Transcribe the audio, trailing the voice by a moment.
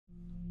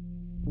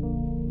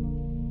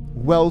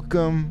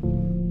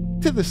Welcome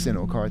to the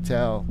Sinnoh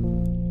Cartel,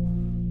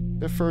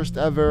 the first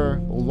ever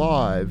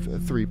live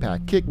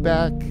 3-pack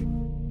kickback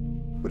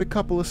with a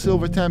couple of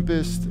Silver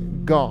Tempest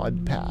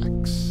God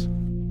packs.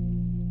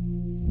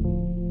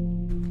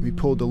 We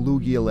pulled a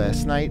Lugia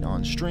last night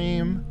on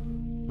stream,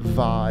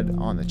 VOD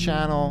on the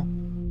channel.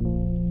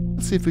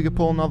 Let's see if we can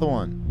pull another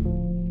one.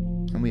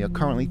 And we are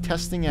currently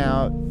testing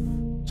out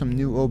some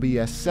new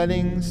OBS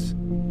settings.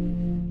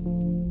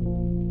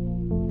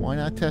 Why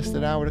not test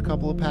it out with a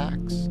couple of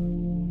packs?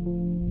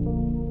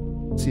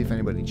 See if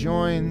anybody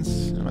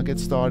joins, and I'll get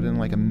started in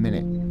like a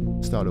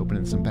minute. Start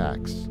opening some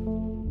packs.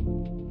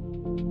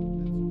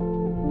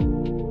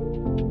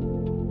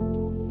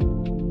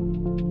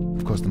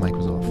 Of course the mic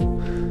was off.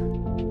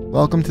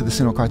 Welcome to the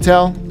Sinnoh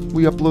Cartel.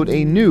 We upload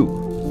a new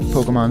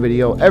Pokemon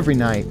video every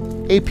night,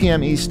 8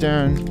 p.m.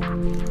 Eastern.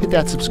 Hit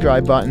that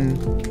subscribe button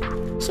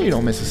so you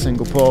don't miss a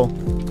single pull.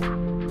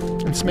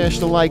 And smash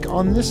the like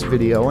on this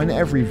video and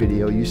every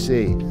video you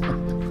see.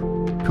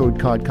 Code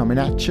card coming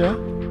at ya.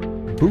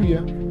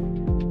 Booyah.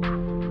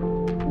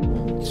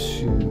 1,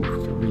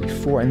 2, 3,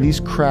 4. And these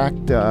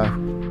cracked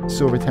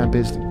Silver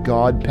Tempest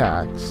God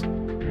packs,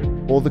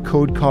 all the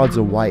code cards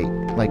are white.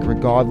 Like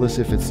regardless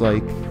if it's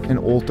like an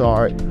alt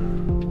art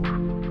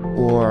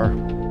or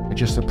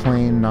just a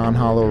plain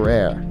non-holo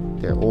rare,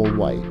 they're all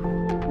white.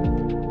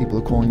 People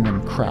are calling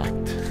them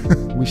cracked.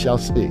 We shall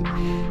see.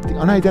 The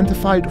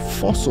unidentified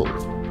fossil.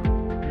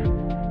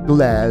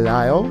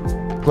 Glalie,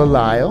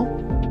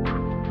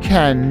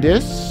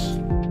 Candice,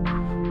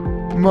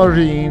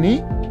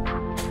 Marini,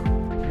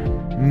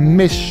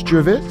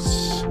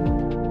 Mischievous,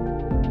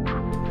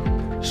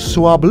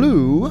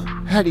 Swablu,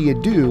 how do you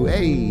do?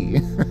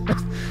 Hey,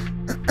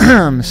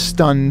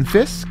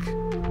 Stunfisk,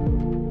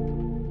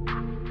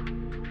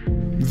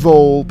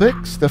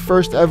 Vulpix, the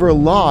first ever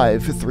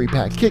live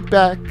 3-pack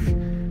kickback.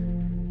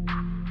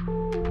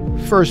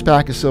 First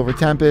pack of Silver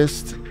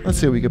Tempest. Let's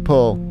see what we could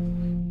pull.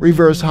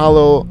 Reverse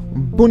Holo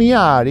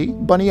Bunniati,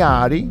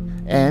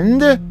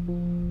 and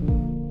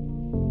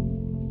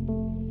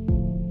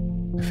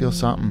I feel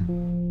something.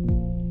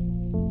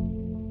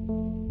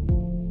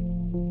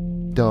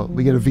 Dope.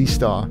 We get a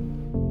V-Star.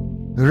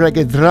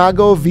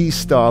 Regidrago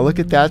V-Star. Look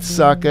at that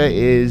sucker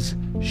is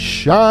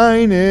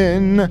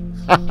shining.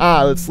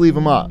 Haha, let's leave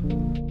him up.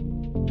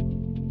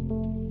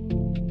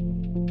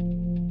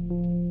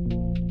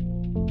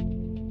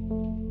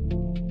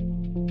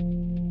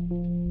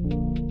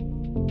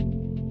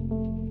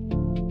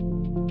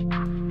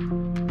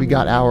 We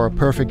got our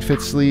perfect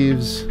fit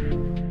sleeves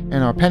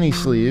and our penny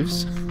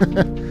sleeves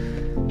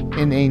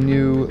in a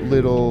new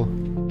little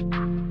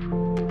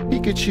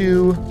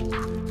Pikachu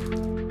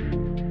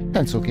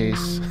pencil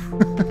case.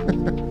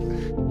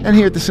 And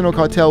here at the Sinnoh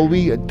Cartel,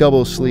 we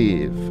double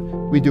sleeve.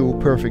 We do a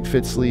perfect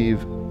fit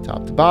sleeve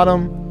top to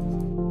bottom,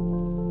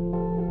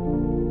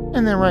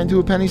 and then right into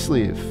a penny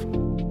sleeve.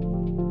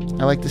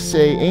 I like to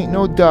say, ain't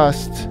no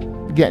dust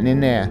getting in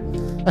there.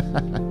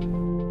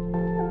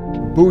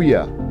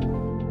 Booyah.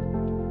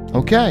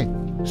 Okay,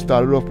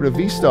 started off with a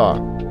V-Star.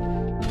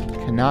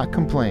 Cannot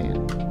complain.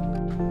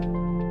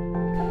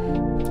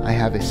 I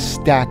have a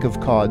stack of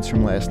cards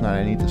from last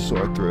night I need to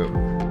sort through.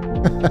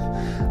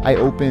 I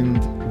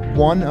opened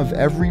one of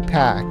every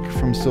pack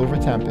from Silver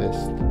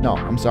Tempest. No,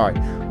 I'm sorry.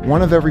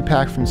 One of every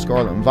pack from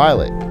Scarlet and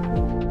Violet.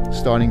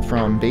 Starting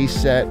from base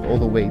set all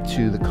the way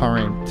to the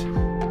current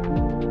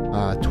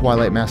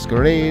Twilight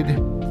Masquerade.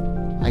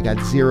 I got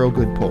 0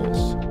 good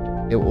pulls.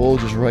 They were all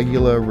just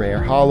regular rare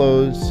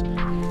holos.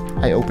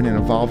 I opened an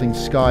Evolving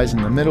Skies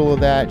in the middle of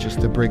that just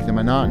to break the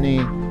monotony.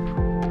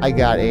 I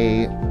got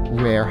a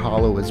rare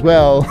holo as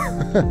well.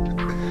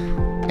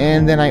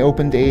 And then I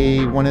opened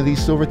one of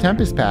these Silver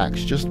Tempest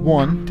packs, just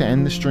one to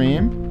end the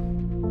stream.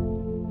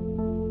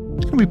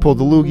 And we pulled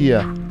the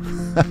Lugia.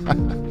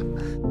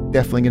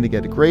 Definitely going to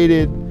get it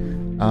graded.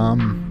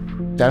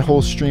 That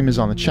whole stream is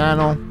on the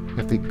channel. You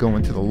have to go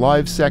into the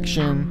live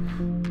section.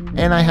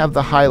 And I have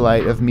the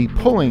highlight of me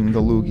pulling the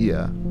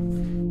Lugia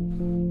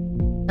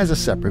as a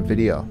separate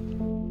video.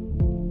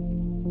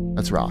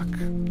 Let's rock.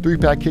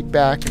 3-pack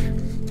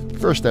kickback.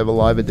 First ever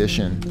live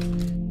edition.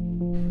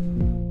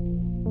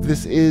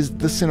 This is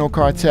the Sinnoh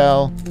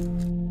Cartel.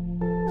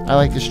 I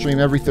like to stream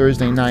every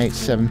Thursday night,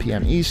 7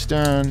 p.m.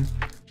 Eastern.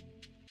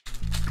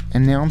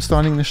 And now I'm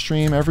starting to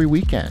stream every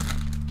weekend.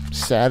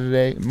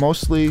 Saturday,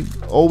 mostly,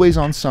 always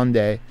on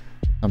Sunday.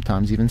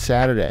 Sometimes even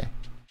Saturday.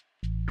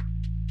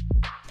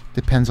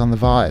 Depends on the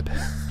vibe.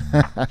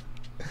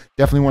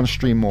 Definitely want to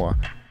stream more.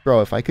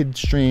 Bro, if I could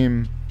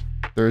stream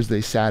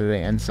Thursday,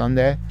 Saturday, and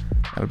Sunday,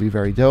 that would be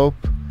very dope.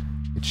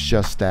 It's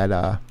just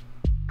that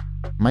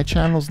my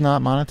channel's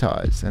not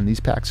monetized, and these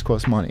packs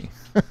cost money.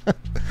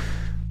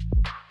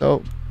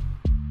 So,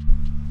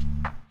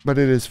 but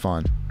it is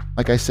fun.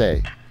 Like I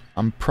say,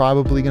 I'm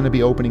probably going to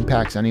be opening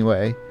packs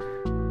anyway.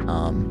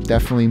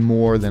 Definitely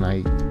more than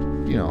I,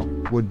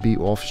 would be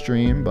off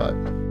stream, but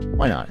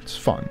why not? It's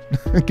fun.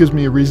 It gives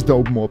me a reason to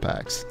open more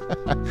packs.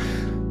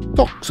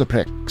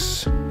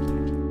 Toxapex,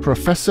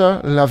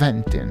 Professor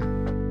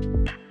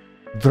Laventin,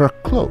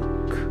 Dracloak,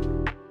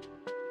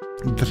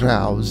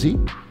 Drowsy,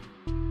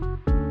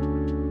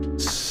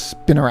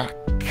 Spinnerack,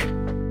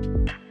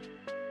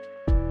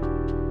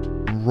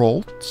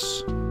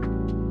 Roltz,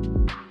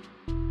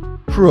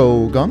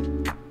 Progunk,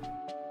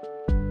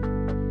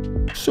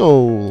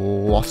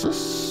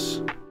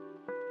 Solossus,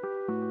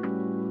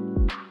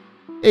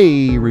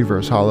 a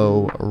reverse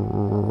hollow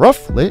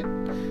Rufflet,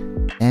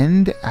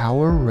 and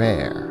our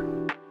rare.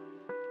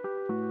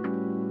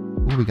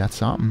 Ooh, we got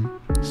something.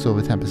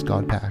 Silver Tempest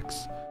God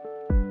packs.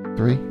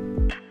 3,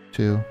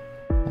 2,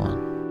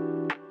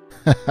 1.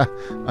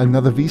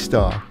 Another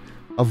V-Star.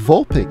 A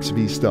Vulpix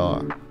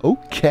V-Star.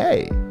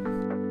 Okay.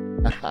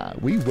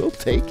 We will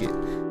take it.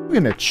 We're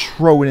gonna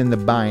throw it in the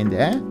bind,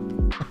 eh?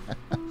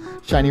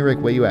 Shiny Rick,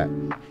 where you at?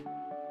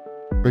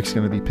 Rick's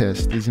gonna be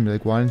pissed. He's gonna be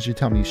like, why didn't you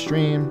tell me you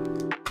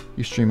streamed?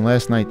 You streamed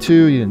last night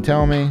too, you didn't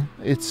tell me.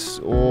 It's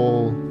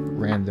all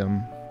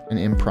random and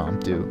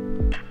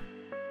impromptu.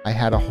 I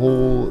had a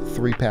whole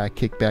 3-pack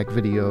kickback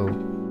video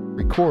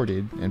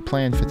recorded and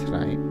planned for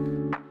tonight.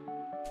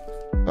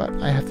 But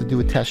I have to do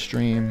a test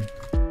stream.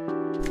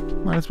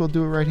 Might as well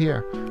do it right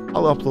here.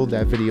 I'll upload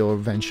that video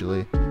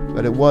eventually.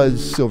 But it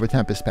was Silver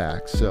Tempest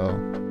pack, so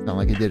it's not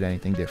like it did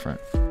anything different.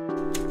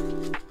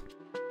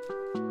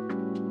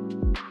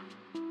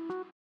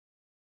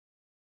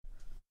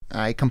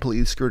 I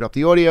completely screwed up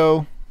the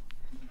audio.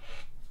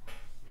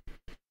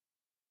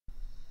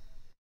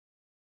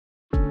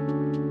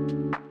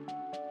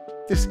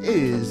 This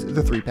is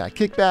the 3-pack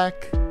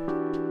kickback,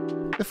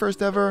 the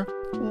first ever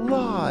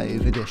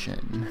live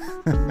edition.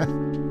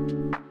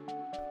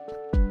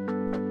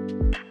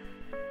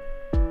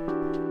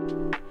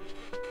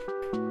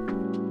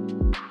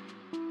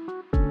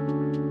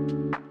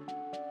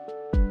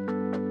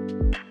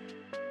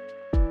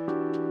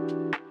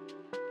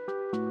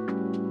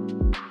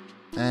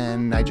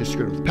 And I just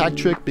screwed up the pack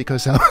trick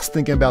because I was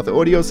thinking about the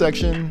audio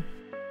section.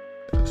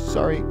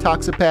 Sorry,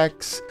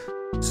 Toxapex,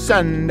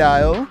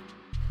 Sundial,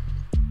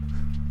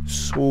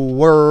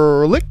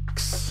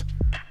 Swirlix,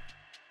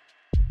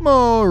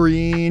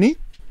 Morini,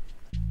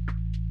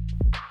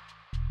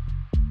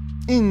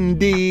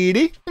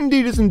 Indeedee,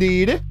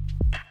 Indeedee,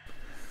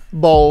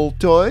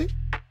 Boltoy,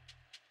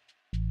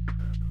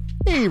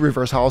 a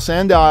reverse hollow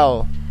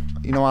Sandile.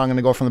 You know what, I'm going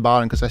to go from the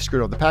bottom because I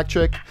screwed up the pack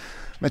trick.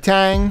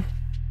 Matang,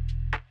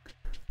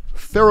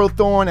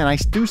 Ferrothorn, and I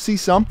do see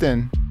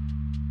something.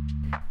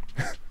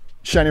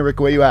 Shiny Rick,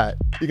 where you at?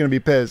 You're going to be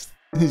pissed.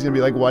 He's going to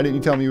be like, why didn't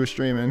you tell me you were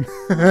streaming?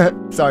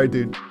 Sorry,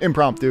 dude.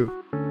 Impromptu.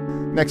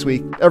 Next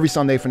week. Every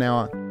Sunday from now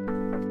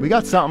on. We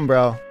got something,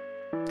 bro.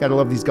 Gotta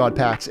love these God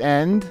packs.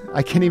 And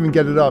I can't even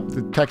get it up.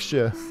 The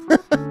texture.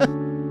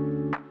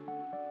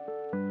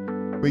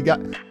 We got...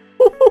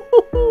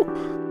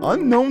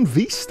 Unknown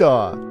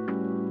V-Star.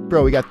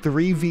 Bro, we got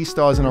 3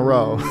 V-Stars in a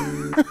row.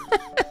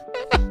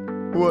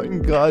 What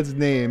in God's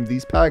name?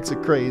 These packs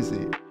are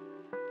crazy.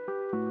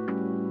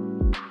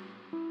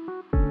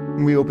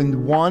 We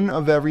opened one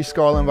of every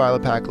Scarlet and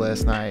Violet pack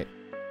last night.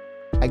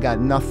 I got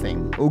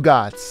nothing.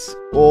 Ugats.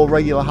 All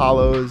regular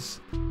hollows.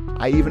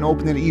 I even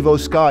opened an Evo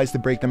Skies to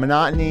break the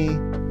monotony.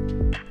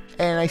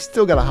 And I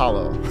still got a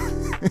hollow.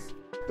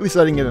 At least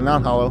I didn't get a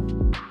non-hollow.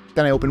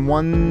 Then I opened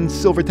one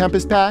Silver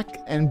Tempest pack,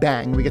 and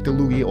bang, we get the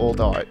Lugia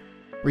Old Art.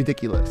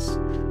 Ridiculous.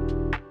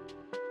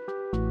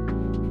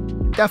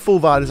 That full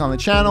VOD is on the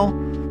channel,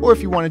 or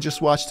if you want to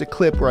just watch the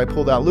clip where I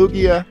pulled out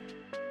Lugia,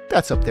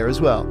 that's up there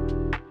as well.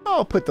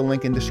 I'll put the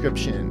link in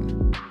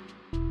description.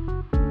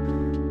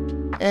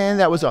 And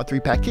that was our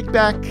 3-pack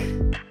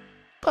kickback.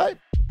 But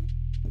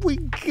we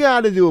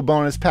gotta do a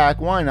bonus pack,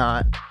 why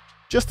not?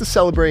 Just to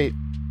celebrate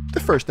the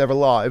first ever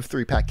live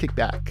 3-pack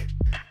kickback.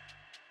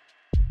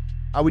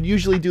 I would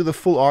usually do the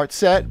full art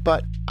set,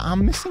 but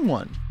I'm missing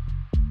one.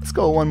 Let's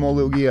go one more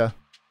Lugia.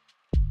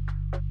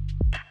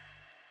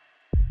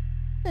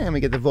 And we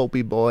get the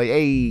Volpe boy,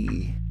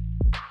 hey.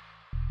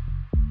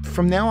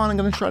 From now on, I'm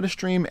going to try to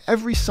stream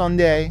every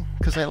Sunday,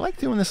 because I like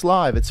doing this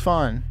live, it's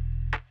fun.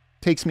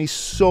 Takes me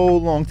so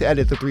long to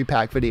edit the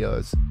 3-pack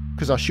videos,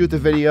 because I'll shoot the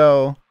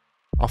video,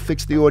 I'll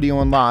fix the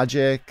audio in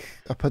Logic,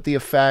 I'll put the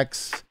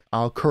effects,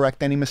 I'll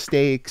correct any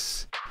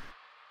mistakes,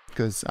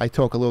 because I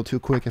talk a little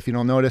too quick. If you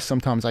don't notice,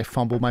 sometimes I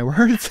fumble my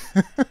words.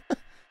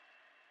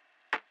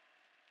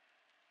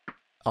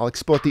 I'll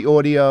export the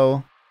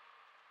audio.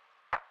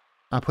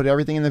 I'll put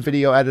everything in the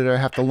video editor,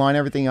 have to line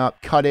everything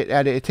up, cut it,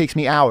 edit. It takes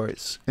me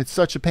hours. It's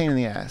such a pain in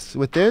the ass.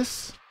 With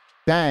this,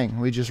 bang,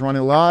 we just run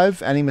it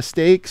live. Any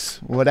mistakes,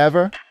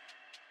 whatever.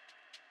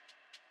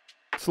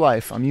 It's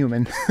life. I'm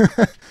human.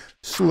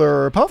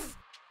 Slurpuff.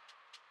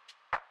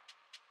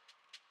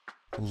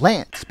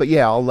 Lance. But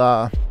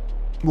yeah,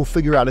 we'll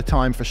figure out a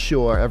time for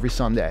sure every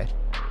Sunday.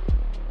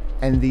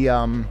 And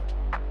I'm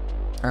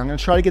going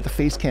to try to get the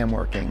face cam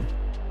working.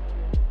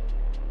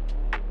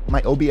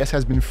 My OBS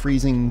has been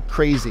freezing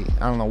crazy.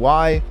 I don't know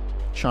why.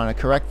 Trying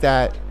to correct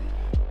that.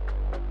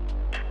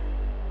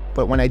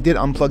 But when I did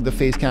unplug the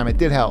face cam, it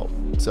did help.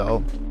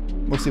 So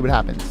we'll see what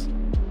happens.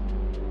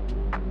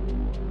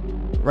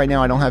 Right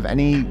now I don't have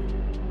any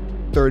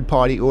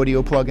third-party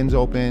audio plugins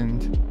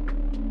opened.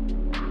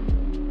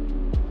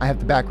 I have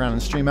the background in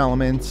Stream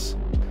Elements,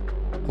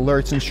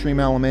 alerts in Stream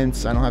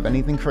Elements. I don't have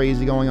anything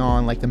crazy going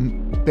on, like the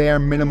bare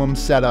minimum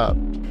setup.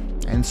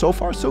 And so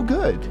far, so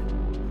good.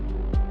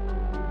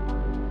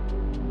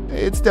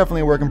 It's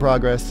definitely a work in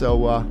progress, so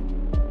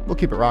we'll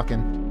keep it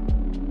rocking.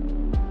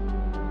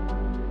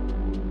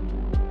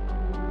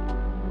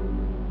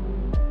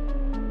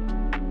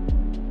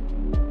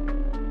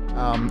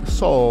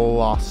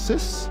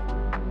 Solosis.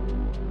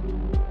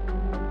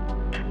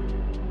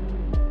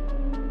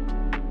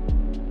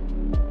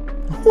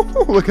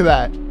 Look at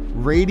that.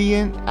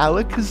 Radiant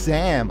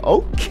Alakazam.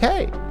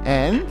 Okay.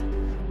 And,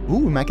 ooh,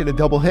 we might get a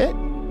double hit.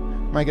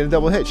 Might get a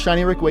double hit.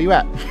 Shiny Rick, where you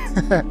at?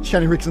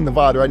 Shiny Rick's in the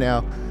VOD right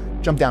now.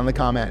 Jump down in the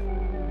comment.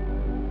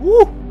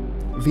 Woo!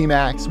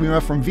 VMAX. We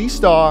went from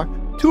V-Star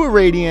to a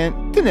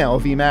Radiant to now a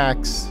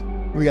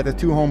VMAX. We got the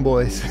two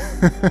homeboys.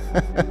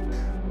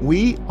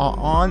 We are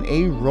on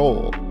a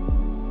roll.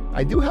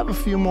 I do have a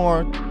few more.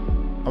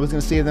 I was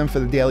going to save them for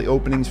the daily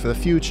openings for the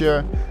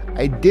future.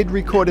 I did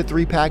record a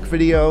 3-pack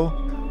video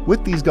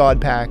with these God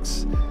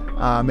packs.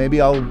 Maybe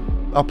I'll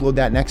upload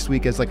that next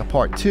week as like a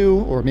part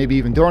 2, or maybe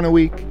even during a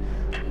week.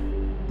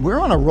 We're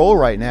on a roll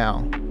right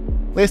now.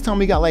 Last time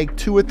we got like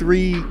 2 or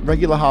 3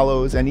 regular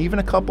hollows and even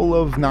a couple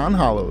of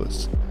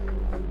non-hollows.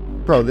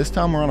 Bro, this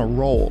time we're on a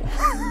roll.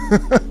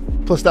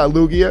 Plus that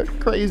Lugia,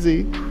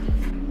 crazy.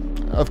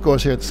 Of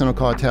course, here at the Sinnoh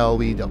Cartel,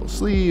 we double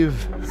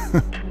sleeve.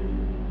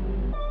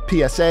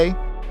 PSA,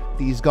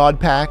 these God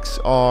packs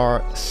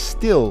are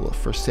still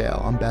for sale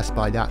on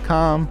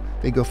bestbuy.com.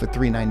 They go for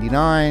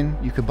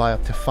 $3.99. You could buy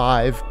up to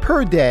 5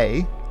 per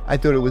day. I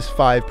thought it was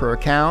 5 per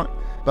account,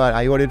 but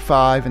I ordered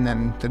 5, and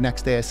then the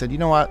next day I said, you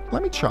know what,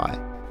 let me try.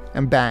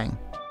 And bang,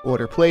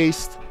 order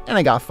placed, and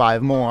I got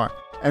 5 more.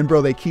 And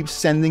bro, they keep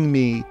sending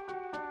me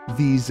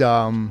these,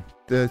 the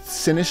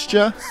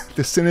Sinistra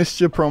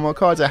promo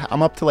cards.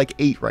 I'm up to like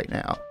 8 right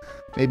now.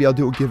 Maybe I'll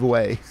do a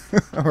giveaway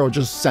or I'll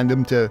just send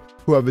them to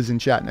whoever's in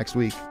chat next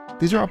week.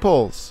 These are our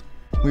pulls.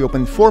 We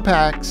opened 4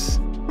 packs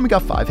and we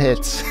got 5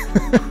 hits.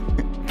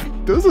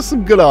 Those are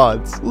some good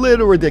odds.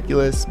 Little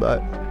ridiculous,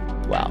 but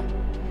wow.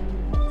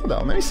 Hold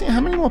on, let me see,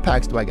 how many more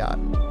packs do I got?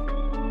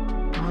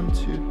 1,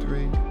 2,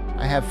 3.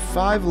 I have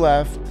 5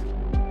 left.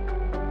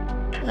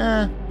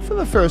 For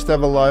the first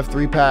ever live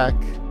 3-pack,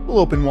 we'll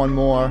open 1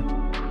 more.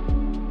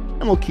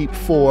 And we'll keep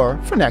 4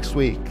 for next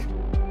week.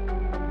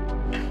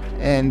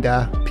 And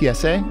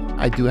PSA,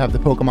 I do have the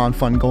Pokemon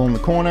Fun goal in the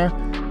corner.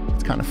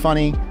 It's kind of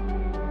funny.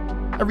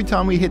 Every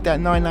time we hit that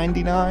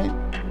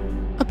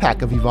 $9.99, a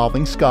pack of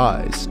Evolving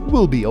Skies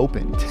will be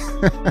opened.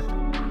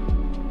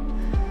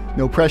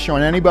 No pressure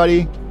on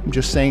anybody. I'm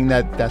just saying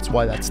that that's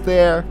why that's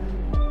there.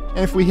 And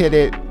if we hit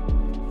it,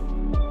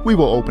 we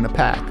will open a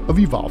pack of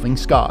Evolving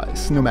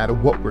Skies, no matter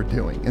what we're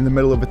doing, in the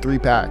middle of a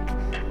 3-pack.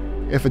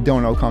 If a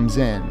dono comes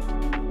in.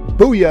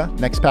 Booyah!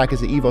 Next pack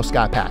is the Evo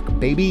Sky pack,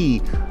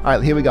 baby!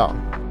 Alright, here we go.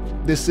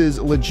 This is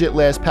legit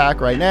last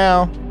pack right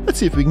now. Let's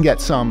see if we can get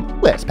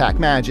some last pack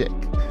magic.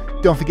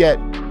 Don't forget,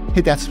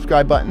 hit that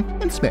subscribe button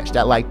and smash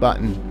that like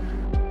button.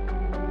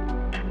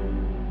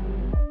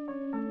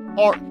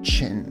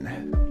 Archin.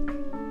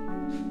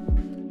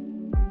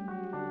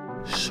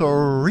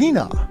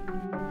 Serena.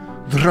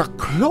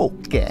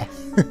 Dracloke.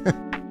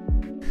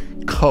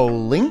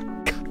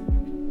 Kolink.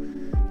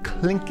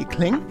 Clinky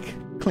Clink.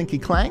 Clinky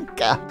Clank,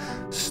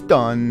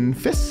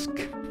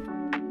 Stunfisk,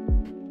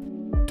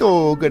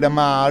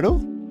 Togedemaru.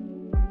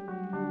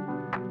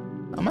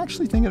 I'm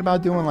actually thinking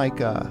about doing like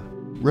a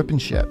rip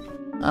and ship.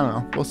 I don't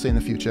know, we'll see in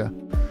the future.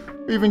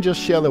 Or even just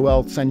share the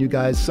wealth, send you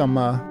guys some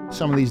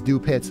of these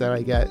dupe hits that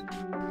I get.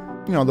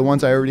 You know, the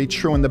ones I already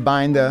drew in the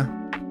binder.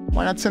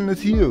 Why not send it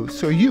to you,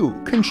 so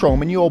you control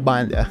them in your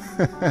binder?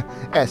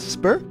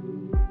 Esper.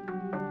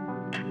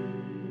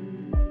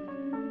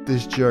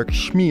 This jerk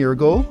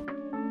Schmeargle.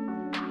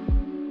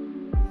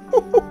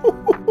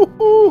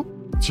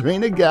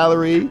 Trainer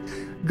Gallery,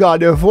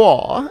 God of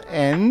War,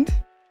 and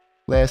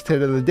last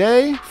hit of the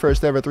day,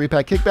 first ever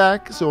 3-pack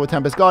kickback, so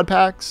Tempest God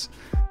packs.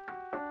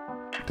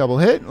 Double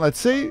hit, let's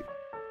see.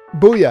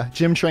 Booyah,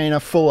 Gym Trainer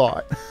full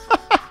art.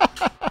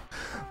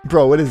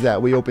 Bro, what is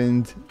that? We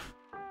opened,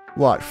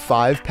 what,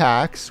 5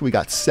 packs? We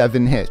got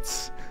 7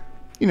 hits.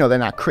 You know, they're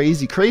not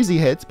crazy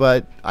hits,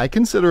 but I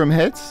consider them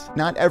hits.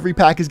 Not every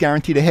pack is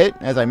guaranteed a hit,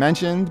 as I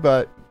mentioned,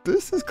 but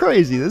this is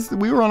crazy.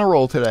 We were on a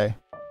roll today.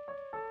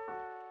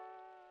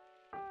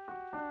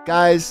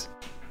 Guys,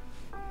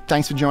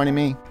 thanks for joining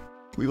me.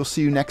 We will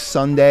see you next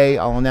Sunday.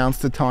 I'll announce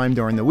the time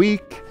during the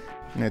week.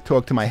 I'm going to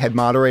talk to my head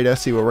moderator,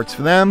 see what works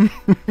for them.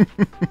 And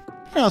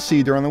I'll see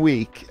you during the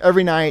week.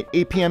 Every night,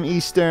 8 p.m.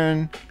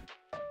 Eastern.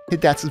 Hit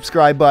that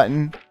subscribe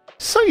button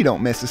so you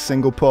don't miss a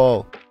single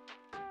pull.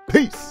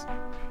 Peace.